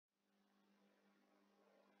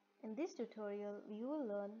In this tutorial, you will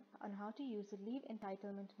learn on how to use the Leave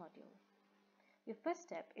Entitlement module. Your first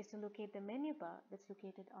step is to locate the menu bar that's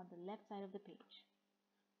located on the left side of the page.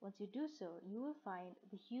 Once you do so, you will find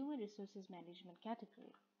the Human Resources Management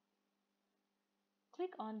category.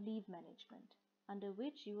 Click on Leave Management, under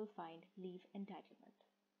which you will find Leave Entitlement.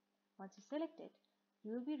 Once you select it,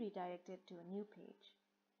 you will be redirected to a new page.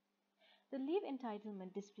 The Leave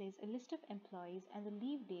Entitlement displays a list of employees and the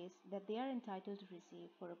leave days that they are entitled to receive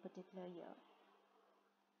for a particular year.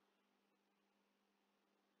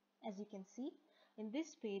 As you can see, in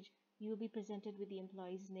this page, you will be presented with the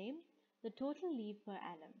employee's name, the total leave per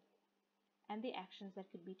annum, and the actions that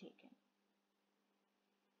could be taken.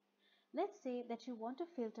 Let's say that you want to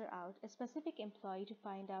filter out a specific employee to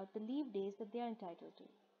find out the leave days that they are entitled to.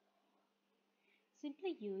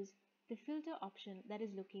 Simply use the filter option that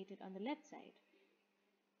is located on the left side.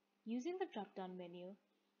 Using the drop-down menu,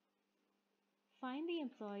 find the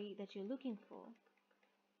employee that you're looking for,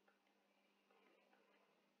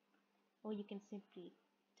 or you can simply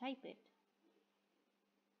type it.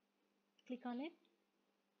 Click on it,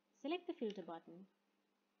 select the filter button,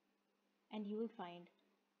 and you will find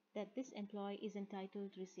that this employee is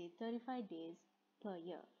entitled to receive 35 days per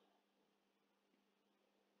year.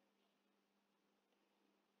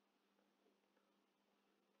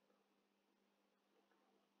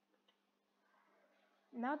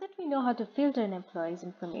 Now that we know how to filter an employee's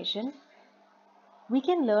information, we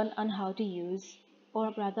can learn on how to use,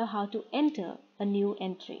 or rather how to enter, a new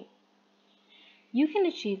entry. You can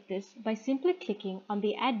achieve this by simply clicking on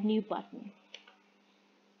the Add New button.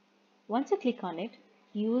 Once you click on it,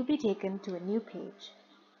 you will be taken to a new page.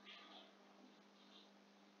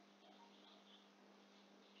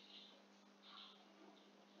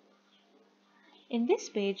 In this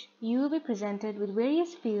page, you will be presented with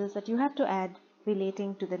various fields that you have to add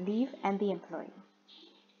relating to the leave and the employee.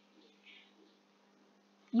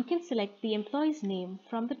 You can select the employee's name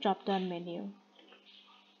from the drop-down menu,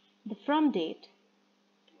 the from date,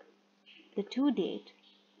 the to date,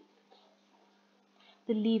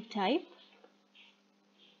 the leave type,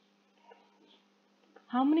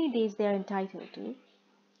 how many days they are entitled to,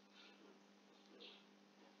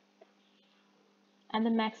 and the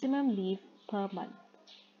maximum leave per month.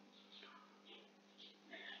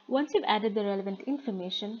 Once you've added the relevant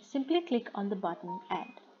information, simply click on the button Add.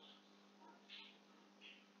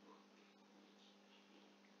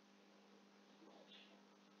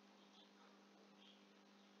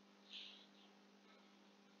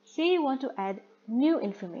 Say you want to add new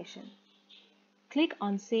information. Click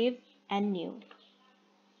on Save and New,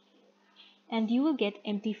 and you will get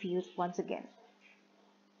empty fields once again.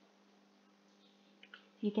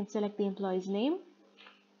 You can select the employee's name,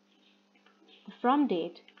 the from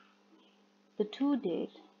date, the to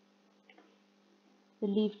date, the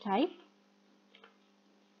leave type,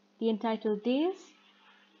 the entitled days,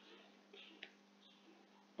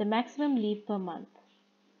 the maximum leave per month,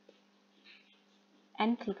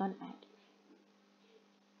 and click on Add.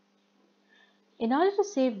 In order to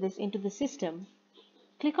save this into the system,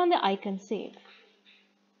 click on the icon Save,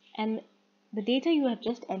 and the data you have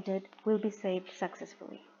just entered will be saved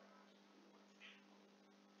successfully.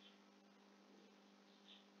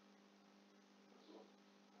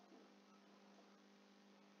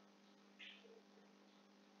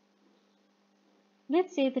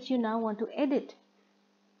 Let's say that you now want to edit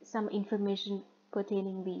some information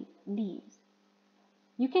pertaining the leaves.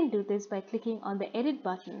 You can do this by clicking on the Edit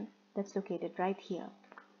button that's located right here.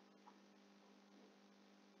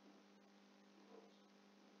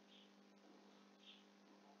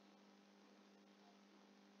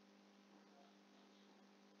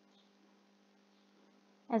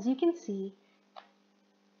 As you can see,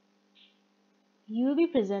 you will be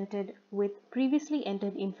presented with previously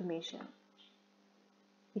entered information.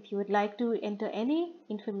 If you would like to enter any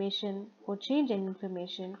information or change any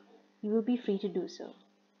information, you will be free to do so.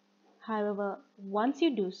 However, once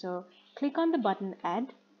you do so, click on the button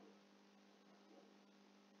Add,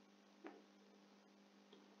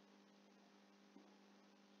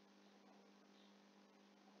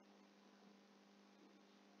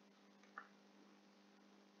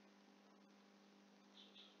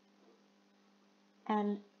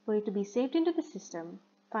 and for it to be saved into the system,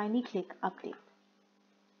 finally click Update.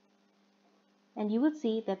 And you will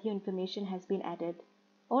see that your information has been added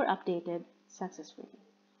or updated successfully.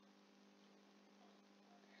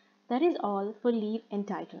 That is all for Leave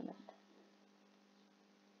Entitlement.